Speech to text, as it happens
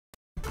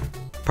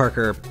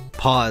Parker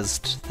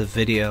paused the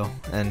video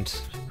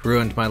and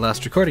ruined my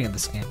last recording of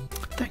this game.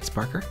 Thanks,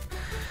 Parker.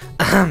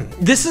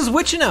 This is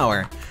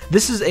Witchinour.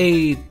 This is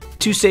a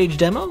 2-stage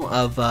demo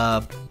of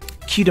a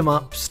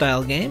Q-em-up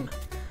style game.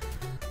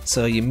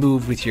 So you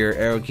move with your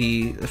arrow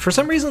key. For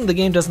some reason, the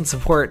game doesn't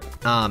support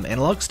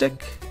analog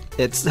stick.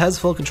 It has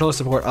full controller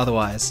support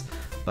otherwise,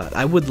 but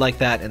I would like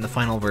that in the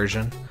final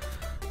version.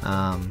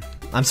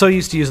 I'm so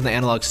used to using the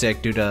analog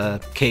stick due to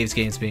Caves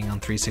games being on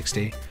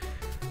 360.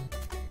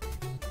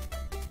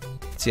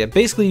 So yeah,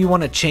 basically you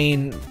want to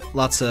chain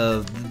lots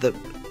of the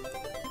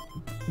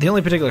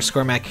only particular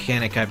score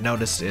mechanic I've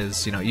noticed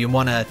is, you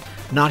want to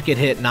not get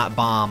hit, not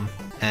bomb,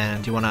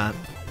 and you want to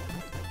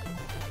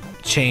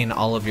chain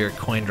all of your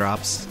coin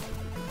drops.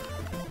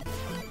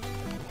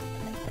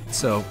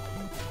 So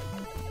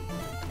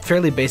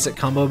fairly basic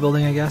combo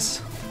building, I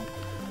guess.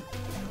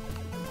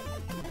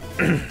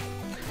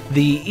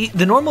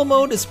 The normal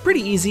mode is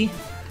pretty easy.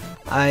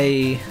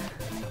 I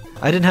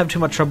didn't have too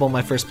much trouble in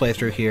my first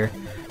playthrough here,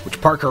 which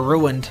Parker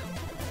ruined.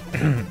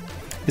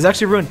 He's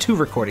actually ruined 2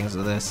 recordings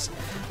of this.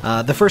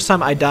 The first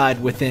time I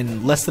died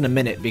within less than a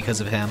minute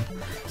because of him,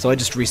 so I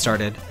just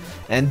restarted.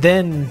 And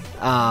then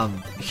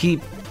he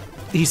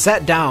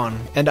sat down,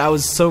 and I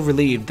was so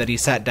relieved that he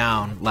sat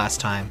down last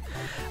time.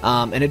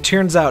 And it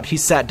turns out he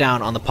sat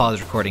down on the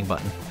pause recording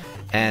button.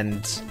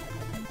 And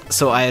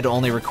so I had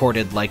only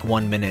recorded like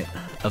 1 minute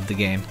of the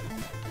game.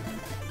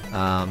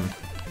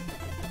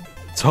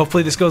 So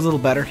hopefully this goes a little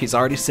better. He's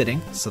already sitting,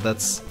 so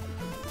that's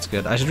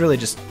good. I should really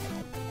just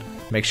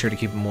make sure to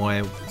keep him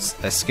away.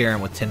 I scare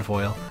him with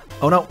tinfoil.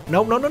 Oh no,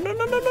 no, no, no, no,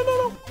 no, no, no,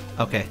 no.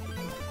 Okay.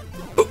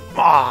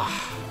 Ah.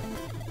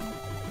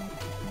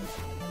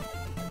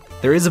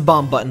 There is a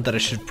bomb button that I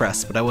should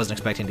press, but I wasn't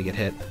expecting to get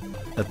hit.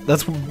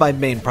 That's my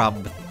main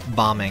problem with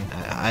bombing.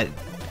 I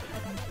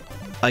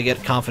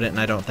get confident and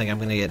I don't think I'm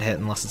gonna get hit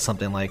unless it's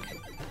something like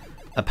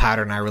a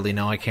pattern I really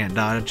know I can't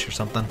dodge or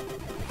something.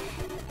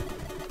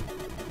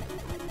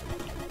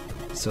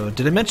 So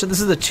did I mention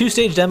this is a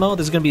 2-stage demo?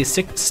 This is going to be a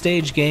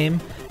 6-stage game,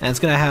 and it's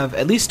going to have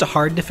at least a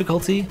hard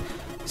difficulty.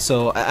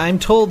 So I'm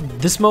told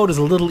this mode is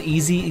a little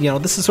easy.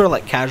 This is sort of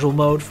like casual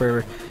mode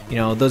for,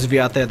 those of you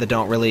out there that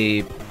don't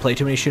really play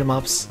too many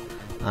shoot-em-ups.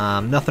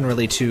 Nothing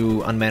really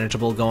too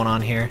unmanageable going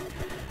on here.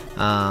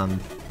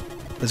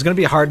 There's going to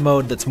be a hard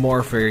mode that's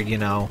more for,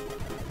 your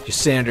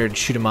standard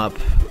shoot-em-up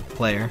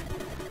player.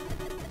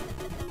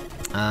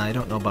 I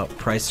don't know about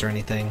price or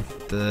anything.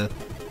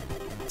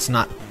 It's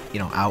not,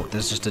 out.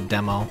 There's just a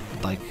demo.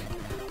 Like,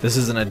 this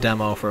isn't a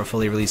demo for a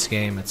fully released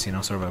game. It's,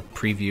 sort of a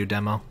preview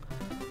demo.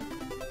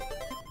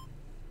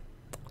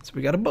 So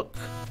we got a book.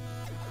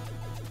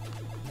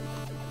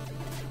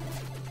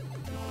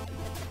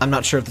 I'm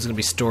not sure if there's gonna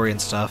be story and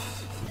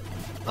stuff,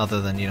 other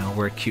than,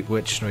 we're a cute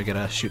witch and we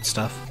gotta shoot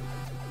stuff.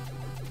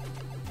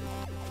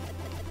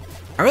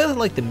 I really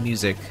like the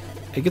music.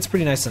 It gets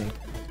pretty nice and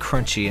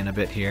crunchy in a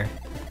bit here.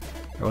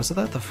 Or was it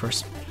that the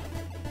first?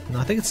 No,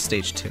 I think it's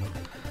stage 2.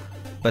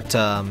 But,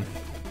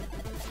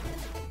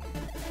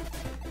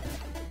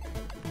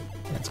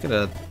 it's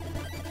gonna...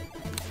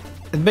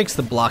 It makes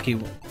the blocky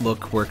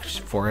look work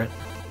for it.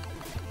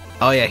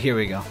 Oh yeah, here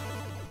we go.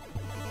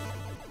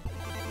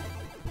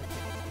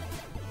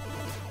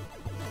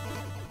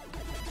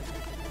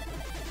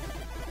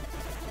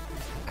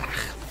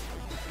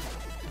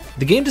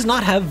 The game does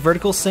not have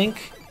vertical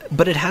sync,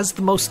 but it has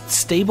the most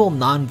stable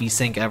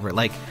non-VSync ever.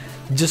 Like,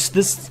 just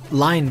this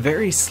line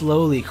very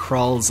slowly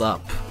crawls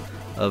up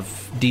of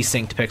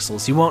desynced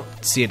pixels. You won't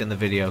see it in the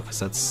video because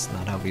that's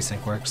not how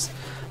VSync works.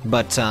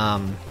 But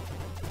I'm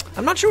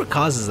not sure what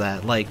causes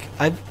that.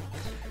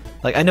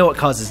 I know what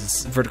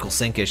causes vertical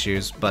sync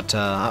issues, but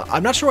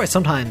I'm not sure why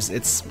sometimes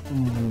it's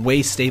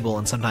way stable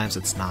and sometimes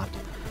it's not.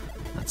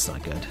 That's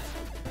not good.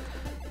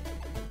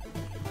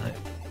 I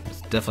was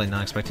definitely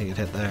not expecting to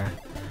get hit there.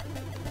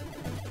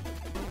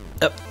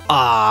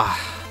 I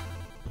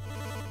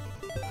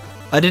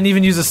didn't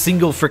even use a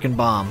single frickin'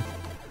 bomb.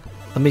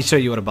 Let me show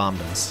you what a bomb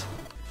does.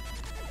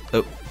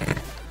 Oh,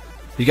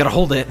 you gotta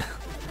hold it.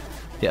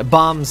 Yeah,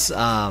 bombs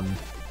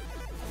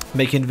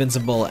make you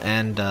invincible,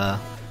 and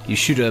you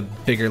shoot a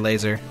bigger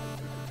laser.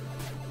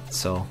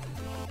 So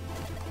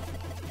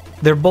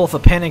they're both a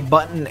panic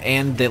button,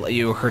 and they let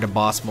you hurt a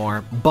boss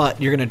more.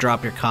 But you're gonna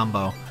drop your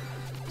combo,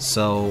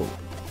 so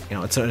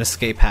it's an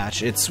escape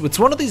hatch. It's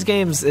one of these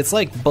games. It's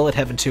like Bullet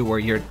Heaven 2, where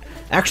you're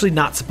actually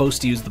not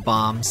supposed to use the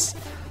bombs.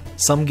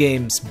 Some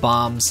games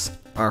bombs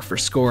are for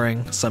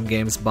scoring. Some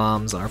games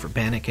bombs are for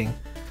panicking.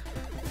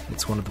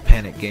 It's one of the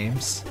panic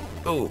games.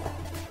 Oh,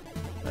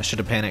 I should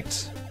have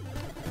panicked.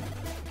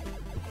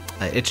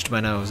 I itched my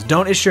nose.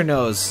 Don't itch your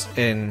nose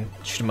in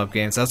shoot 'em up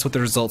games. That's what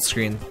the results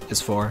screen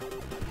is for.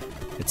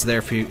 It's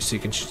there for you so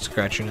you can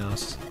scratch your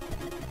nose.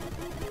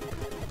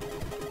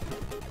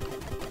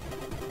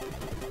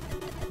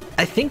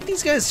 I think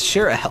these guys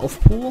share a health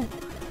pool,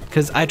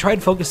 because I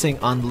tried focusing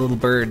on the little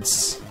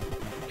birds,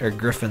 or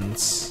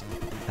griffins.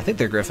 I think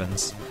they're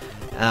griffins.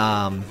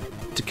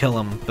 To kill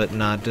them, but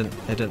no, it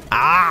didn't.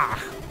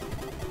 Ah!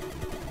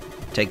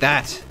 Take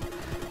that!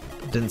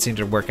 Didn't seem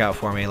to work out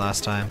for me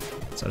last time.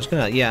 So I'm just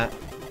gonna, yeah,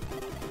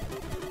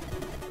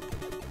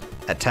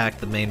 attack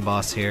the main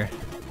boss here.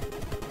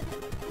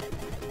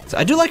 So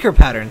I do like her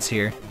patterns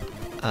here.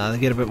 They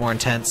get a bit more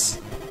intense.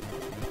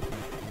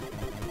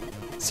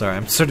 Sorry,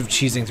 I'm sort of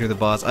cheesing through the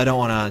boss. I don't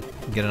want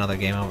to get another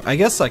game over. I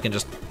guess I can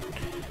just,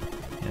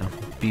 you know,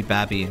 be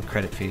Babby and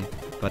credit feed.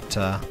 But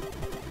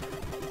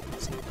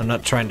I'm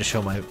not trying to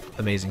show my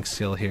amazing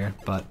skill here.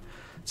 But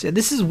so yeah,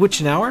 this is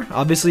Witchinour.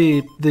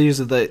 Obviously,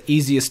 these are the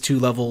easiest 2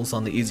 levels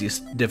on the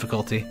easiest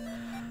difficulty.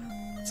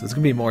 So there's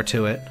gonna be more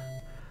to it.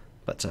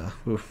 But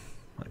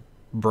my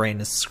brain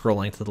is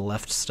scrolling to the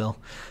left still.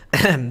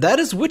 And that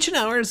is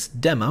Witchinour's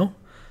demo.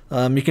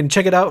 You can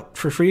check it out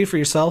for free for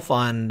yourself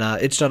on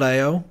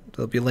itch.io.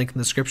 There'll be a link in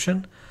the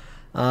description.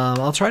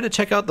 I'll try to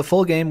check out the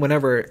full game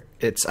whenever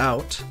it's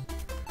out.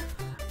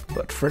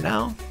 But for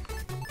now,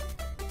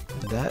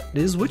 that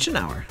is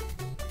Witchinour.